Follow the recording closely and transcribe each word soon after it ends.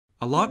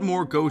A lot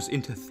more goes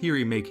into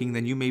theory making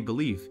than you may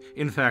believe.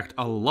 In fact,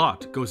 a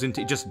lot goes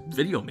into just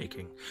video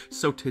making.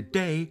 So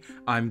today,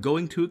 I'm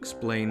going to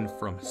explain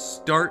from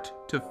start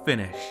to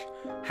finish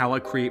how I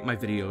create my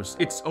videos.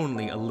 It's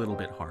only a little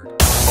bit hard.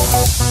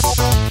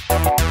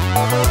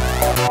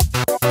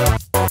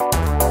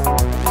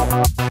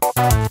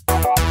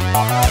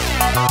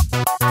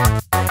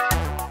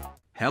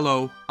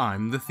 Hello,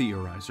 I'm the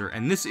Theorizer,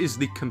 and this is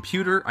the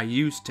computer I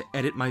use to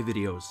edit my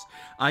videos.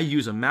 I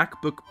use a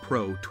MacBook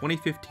Pro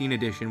 2015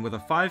 edition with a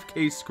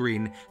 5K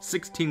screen,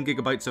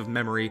 16GB of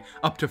memory,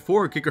 up to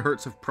 4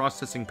 GHz of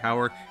processing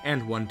power,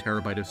 and 1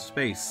 TB of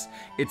space.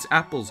 It's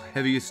Apple's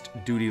heaviest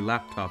duty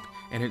laptop,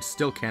 and it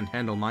still can't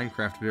handle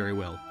Minecraft very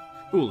well.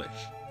 Foolish.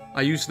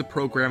 I use the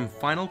program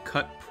Final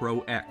Cut Pro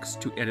X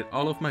to edit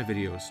all of my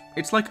videos.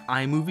 It's like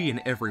iMovie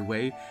in every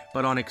way,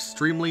 but on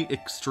extremely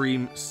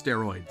extreme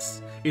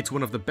steroids. It's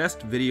one of the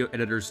best video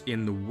editors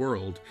in the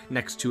world,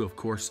 next to, of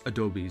course,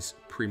 Adobe's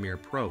Premiere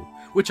Pro,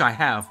 which I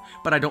have,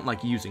 but I don't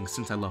like using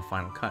since I love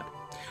Final Cut.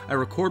 I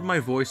record my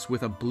voice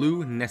with a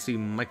blue Nessie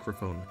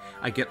microphone.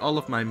 I get all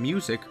of my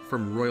music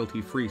from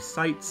royalty-free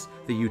sites,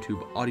 the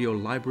YouTube audio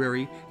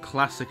library,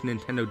 classic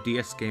Nintendo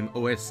DS game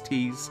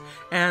OSTs,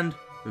 and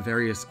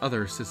various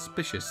other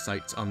suspicious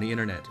sites on the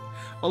internet.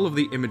 All of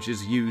the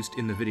images used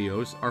in the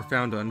videos are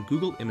found on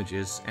Google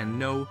Images, and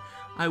no,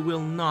 I will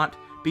not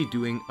be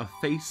doing a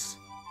face,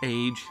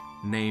 age,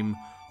 name,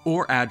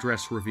 or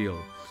address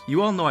reveal.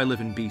 You all know I live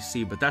in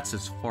BC, but that's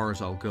as far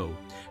as I'll go.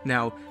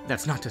 Now,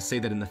 that's not to say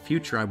that in the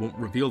future I won't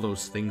reveal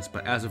those things,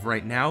 but as of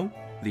right now,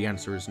 the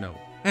answer is no.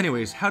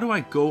 Anyways, how do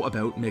I go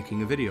about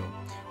making a video?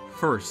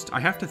 First, I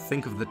have to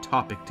think of the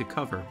topic to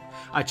cover.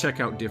 I check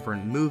out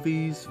different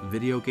movies,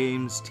 video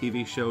games,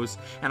 TV shows,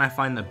 and I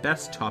find the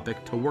best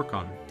topic to work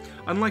on.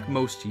 Unlike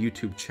most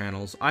YouTube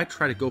channels, I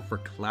try to go for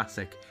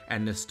classic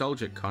and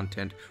nostalgic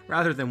content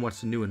rather than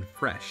what's new and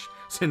fresh,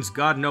 since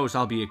God knows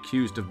I'll be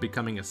accused of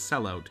becoming a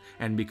sellout,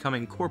 and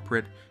becoming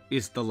corporate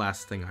is the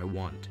last thing I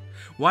want.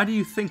 Why do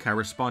you think I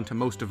respond to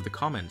most of the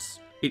comments?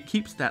 It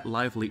keeps that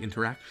lively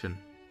interaction.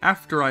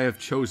 After I have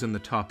chosen the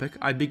topic,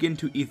 I begin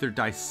to either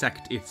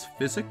dissect its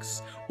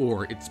physics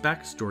or its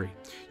backstory.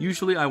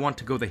 Usually I want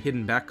to go the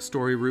hidden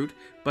backstory route,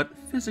 but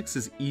physics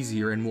is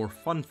easier and more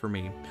fun for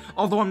me,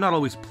 although I'm not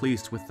always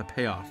pleased with the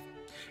payoff.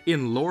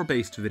 In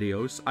lore-based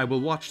videos, I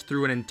will watch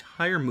through an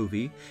entire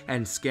movie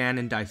and scan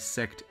and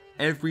dissect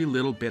every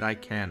little bit I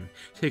can,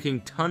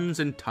 taking tons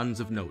and tons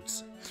of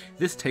notes.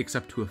 This takes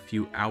up to a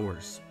few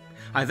hours.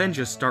 I then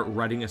just start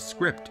writing a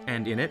script,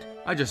 and in it,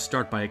 I just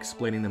start by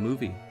explaining the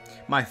movie.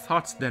 My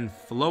thoughts then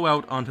flow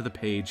out onto the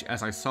page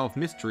as I solve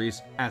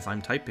mysteries as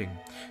I'm typing.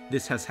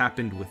 This has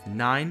happened with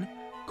 9,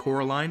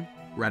 Coraline,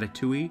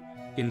 Ratatouille,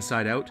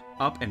 Inside Out,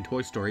 Up and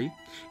Toy Story,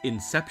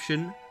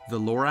 Inception, The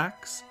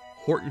Lorax,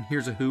 Horton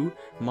Hears a Who,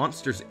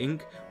 Monsters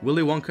Inc.,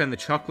 Willy Wonka and the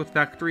Chocolate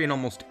Factory, and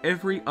almost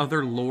every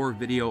other lore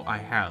video I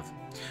have.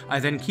 I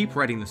then keep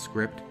writing the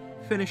script,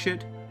 finish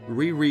it,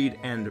 reread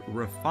and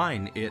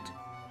refine it,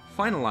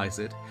 finalize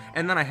it,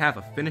 and then I have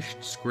a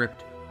finished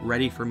script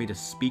ready for me to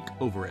speak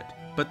over it.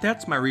 But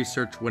that's my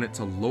research when it's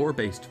a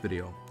lore-based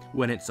video.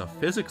 When it's a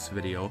physics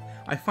video,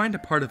 I find a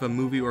part of a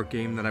movie or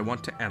game that I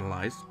want to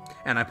analyze,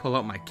 and I pull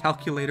out my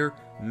calculator,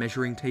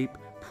 measuring tape,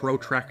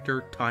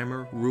 protractor,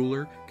 timer,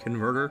 ruler,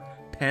 converter,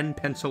 pen,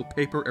 pencil,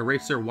 paper,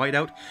 eraser,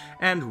 whiteout,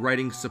 and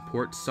writing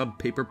support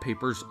sub-paper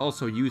papers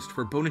also used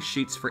for bonus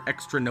sheets for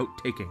extra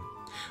note-taking.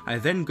 I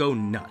then go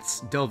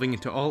nuts, delving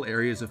into all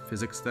areas of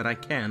physics that I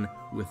can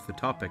with the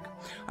topic.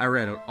 I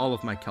write out all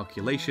of my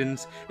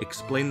calculations,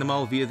 explain them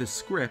all via the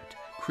script,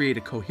 create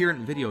a coherent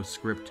video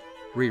script,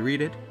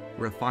 reread it,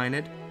 refine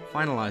it,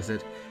 finalize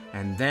it,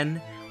 and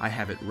then I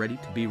have it ready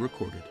to be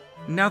recorded.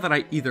 Now that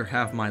I either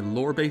have my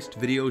lore-based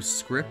videos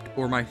script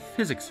or my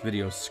physics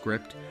videos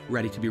script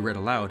ready to be read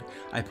aloud,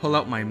 I pull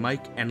out my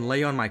mic and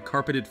lay on my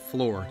carpeted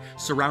floor,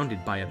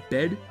 surrounded by a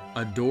bed,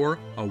 a door,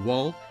 a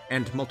wall,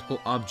 and multiple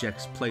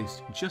objects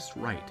placed just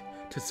right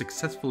to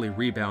successfully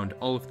rebound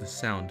all of the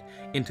sound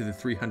into the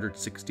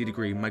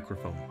 360-degree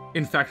microphone.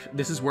 In fact,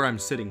 this is where I'm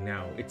sitting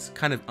now. It's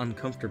kind of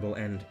uncomfortable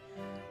and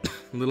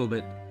a little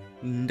bit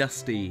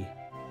dusty.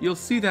 You'll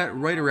see that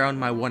right around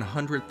my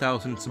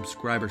 100,000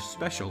 subscriber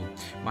special,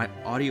 my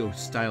audio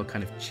style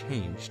kind of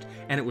changed,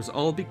 and it was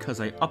all because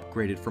I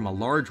upgraded from a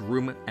large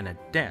room and a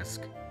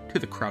desk to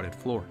the crowded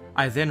floor.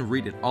 I then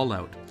read it all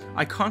out.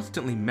 I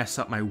constantly mess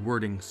up my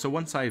wording, so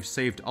once I have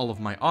saved all of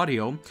my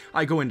audio,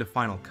 I go into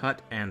Final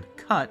Cut and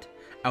cut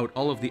out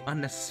all of the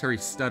unnecessary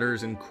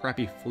stutters and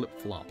crappy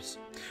flip-flops.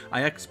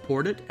 I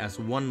export it as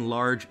one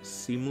large,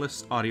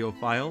 seamless audio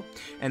file,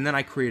 and then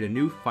I create a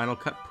new Final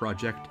Cut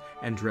project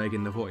and drag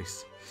in the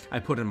voice. I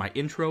put in my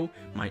intro,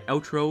 my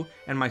outro,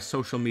 and my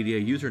social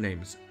media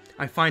usernames.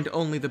 I find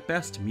only the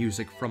best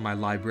music from my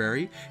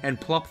library and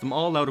plop them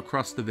all out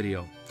across the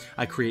video.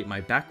 I create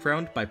my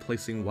background by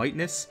placing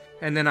whiteness,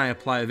 and then I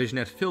apply a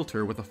vignette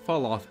filter with a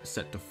fall-off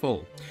set to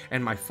full,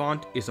 and my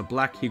font is a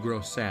black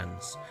Hegro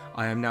Sans.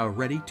 I am now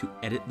ready to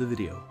edit the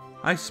video.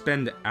 I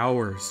spend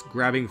hours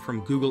grabbing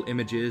from Google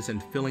Images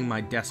and filling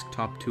my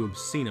desktop to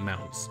obscene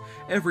amounts.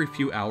 Every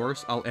few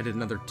hours, I'll edit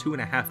another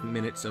 2.5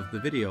 minutes of the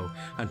video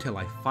until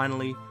I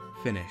finally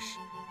finish.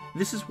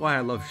 This is why I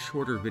love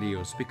shorter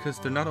videos, because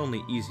they're not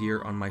only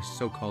easier on my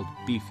so-called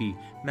beefy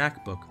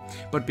MacBook,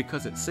 but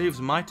because it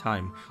saves my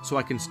time so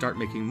I can start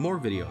making more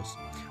videos.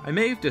 I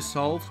may have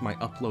dissolved my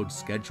upload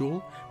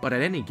schedule, but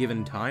at any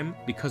given time,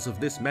 because of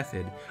this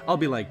method, I'll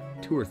be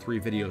like 2 or 3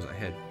 videos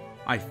ahead.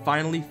 I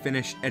finally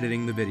finish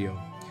editing the video.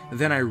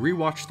 Then I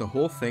rewatch the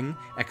whole thing,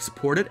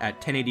 export it at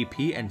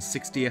 1080p and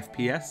 60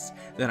 FPS,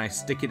 then I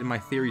stick it in my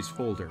theories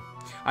folder.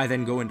 I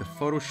then go into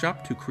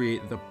Photoshop to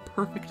create the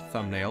perfect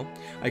thumbnail.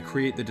 I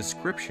create the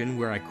description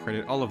where I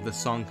credit all of the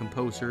song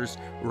composers,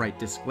 write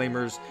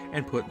disclaimers,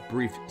 and put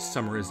brief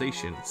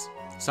summarizations.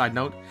 Side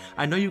note,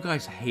 I know you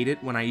guys hate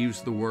it when I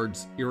use the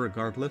words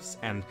irregardless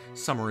and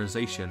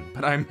summarization,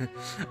 but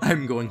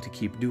I'm going to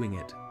keep doing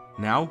it.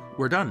 Now,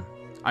 we're done.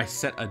 I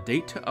set a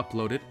date to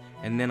upload it,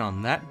 and then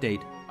on that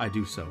date, I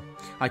do so.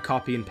 I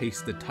copy and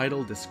paste the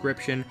title,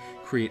 description,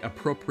 create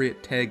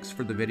appropriate tags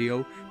for the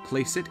video,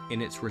 place it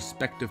in its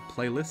respective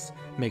playlists,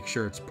 make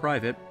sure it's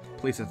private,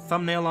 place a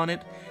thumbnail on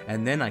it,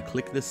 and then I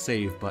click the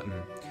save button.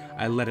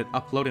 I let it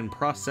upload and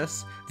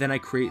process, then I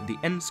create the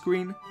end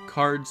screen,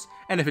 cards,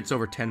 and if it's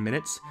over 10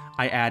 minutes,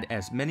 I add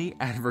as many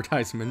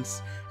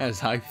advertisements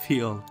as I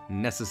feel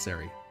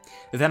necessary.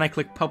 Then I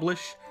click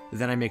publish,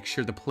 then I make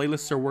sure the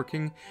playlists are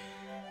working,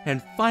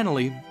 and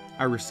finally,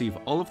 I receive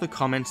all of the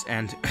comments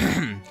and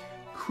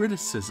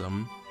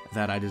criticism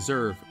that I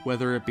deserve,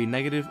 whether it be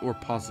negative or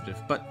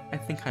positive, but I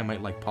think I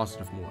might like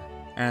positive more.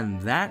 And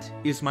that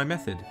is my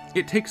method.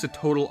 It takes a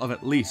total of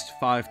at least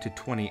 5 to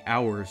 20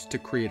 hours to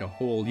create a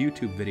whole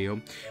YouTube video,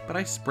 but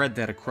I spread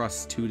that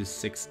across 2 to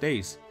 6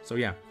 days. So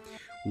yeah.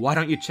 Why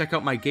don't you check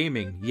out my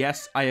gaming?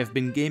 Yes, I have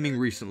been gaming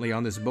recently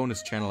on this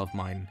bonus channel of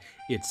mine.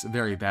 It's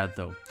very bad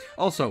though.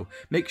 Also,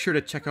 make sure to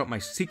check out my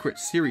secret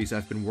series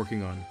I've been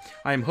working on.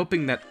 I am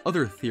hoping that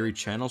other theory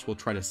channels will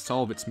try to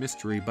solve its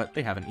mystery, but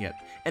they haven't yet.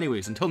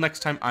 Anyways, until next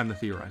time, I'm the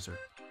Theorizer.